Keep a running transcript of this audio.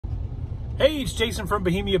Hey, it's Jason from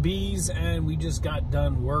Bohemia Bees, and we just got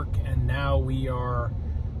done work, and now we are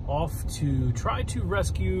off to try to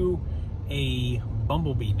rescue a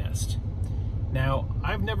bumblebee nest. Now,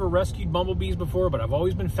 I've never rescued bumblebees before, but I've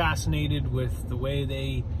always been fascinated with the way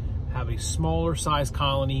they have a smaller size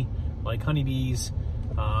colony, like honeybees.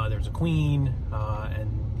 There's a queen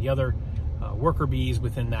and the other worker bees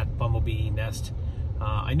within that bumblebee nest.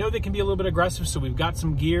 I know they can be a little bit aggressive, so we've got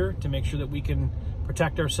some gear to make sure that we can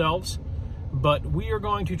protect ourselves. But we are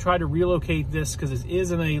going to try to relocate this because it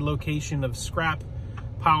is in a location of scrap,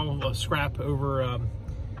 pile of scrap over,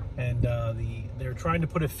 they're trying to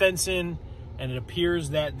put a fence in, and it appears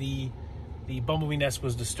that the bumblebee nest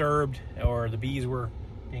was disturbed, or the bees were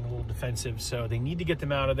being a little defensive, so they need to get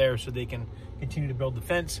them out of there so they can continue to build the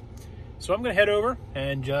fence. So I'm going to head over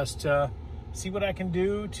and just see what I can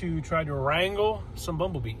do to try to wrangle some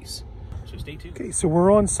bumblebees. So stay tuned. Okay, so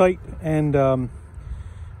we're on site, and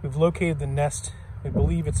we've located the nest. We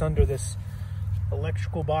believe it's under this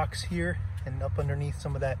electrical box here, and up underneath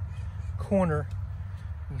some of that corner,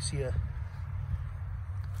 you see a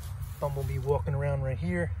bumblebee walking around right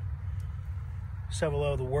here. Several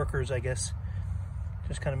of the workers, I guess,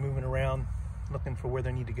 just kind of moving around, looking for where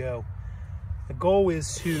they need to go. The goal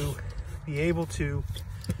is to be able to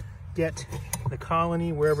get the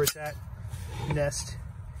colony, wherever it's at, nest,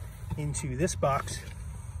 into this box.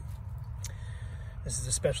 This is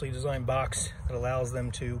a specially designed box that allows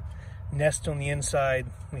them to nest on the inside.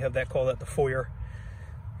 We have that called the foyer.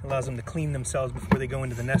 It allows them to clean themselves before they go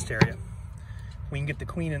into the nest area. We can get the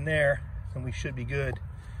queen in there, and we should be good.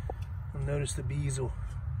 You'll notice the bees will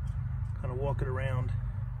kind of walk it around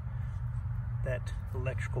that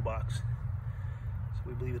electrical box. So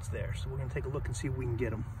we believe it's there. So we're going to take a look and see if we can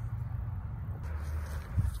get them.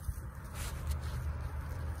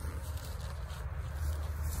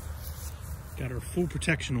 Got our full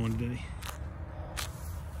protection on today.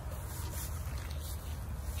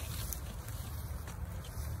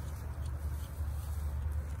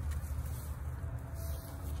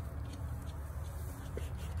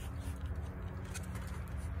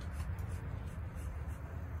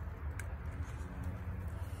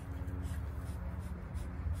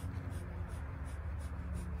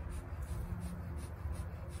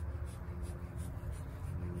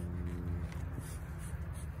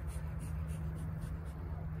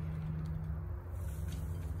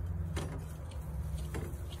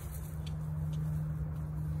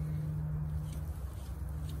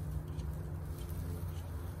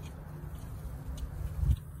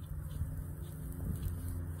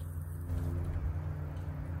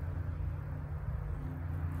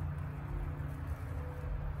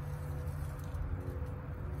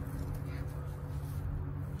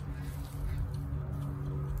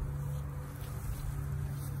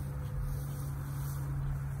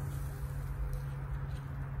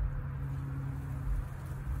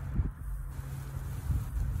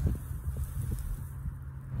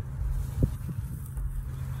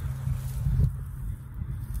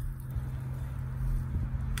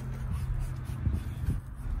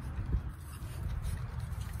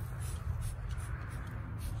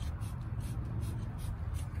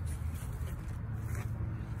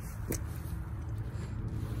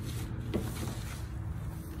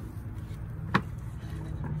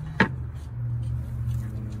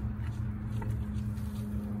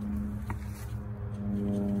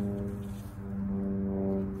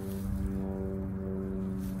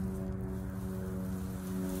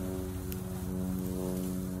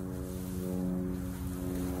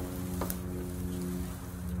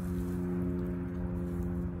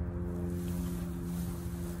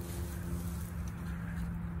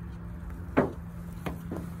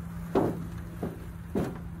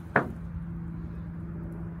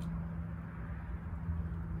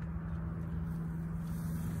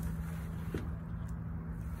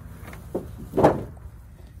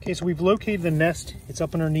 Okay, so we've located the nest. It's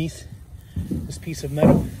up underneath this piece of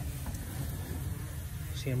metal.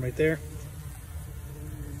 See them right there?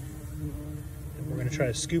 And we're going to try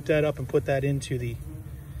to scoop that up and put that into the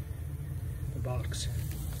box.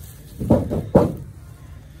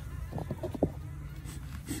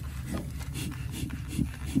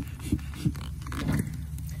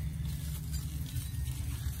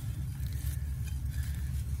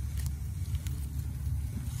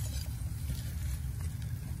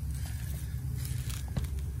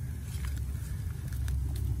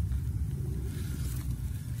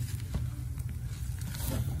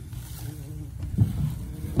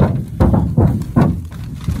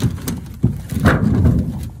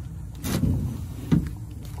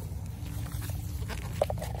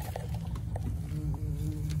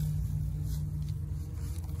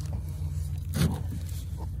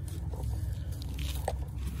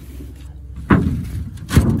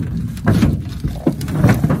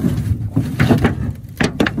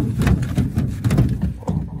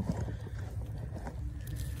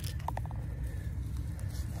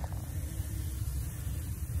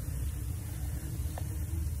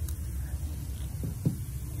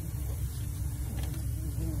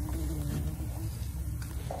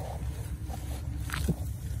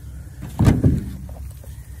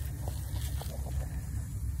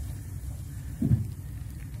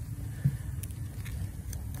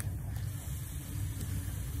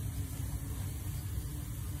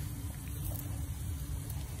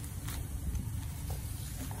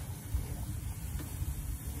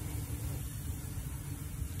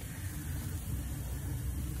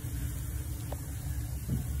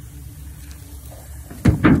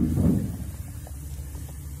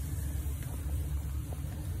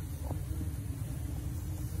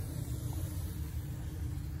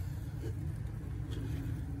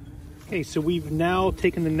 Okay, so we've now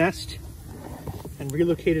taken the nest and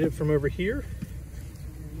relocated it from over here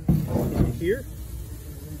into here.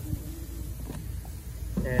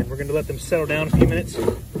 And we're going to let them settle down a few minutes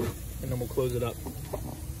and then we'll close it up.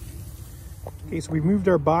 Okay, so we've moved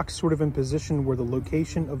our box sort of in position where the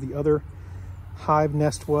location of the other hive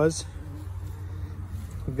nest was.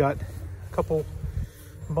 We've got a couple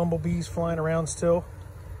bumblebees flying around still,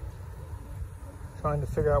 trying to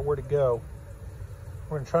figure out where to go.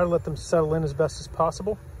 We're going to try to let them settle in as best as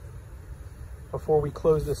possible before we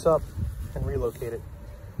close this up and relocate it.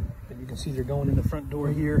 But you can see they're going in the front door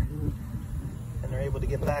here, and they're able to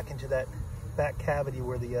get back into that back cavity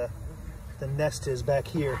where the nest is back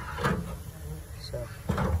here. So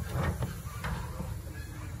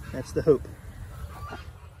that's the hope.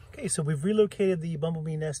 Okay, so we've relocated the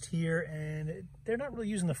bumblebee nest here, and they're not really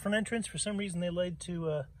using the front entrance. For some reason, they like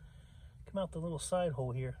to come out the little side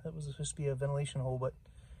hole here. That was supposed to be a ventilation hole, but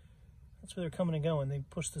that's where they're coming and going. They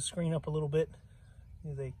pushed the screen up a little bit.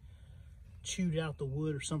 They chewed out the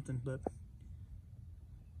wood or something, but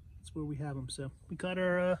that's where we have them. So we got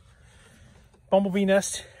our bumblebee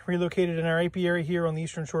nest relocated in our apiary here on the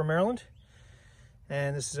eastern shore of Maryland.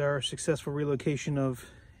 And this is our successful relocation of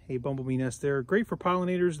a bumblebee nest. They're great for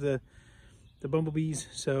pollinators, the bumblebees.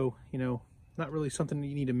 So, you know, not really something that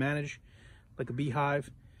you need to manage like a beehive,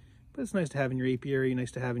 but it's nice to have in your apiary,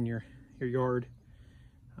 nice to have in your yard,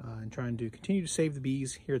 and trying to continue to save the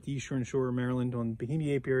bees here at the eastern shore of Maryland on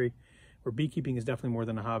Bohemia Apiary, where beekeeping is definitely more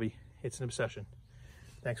than a hobby. It's an obsession.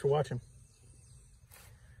 Thanks for watching.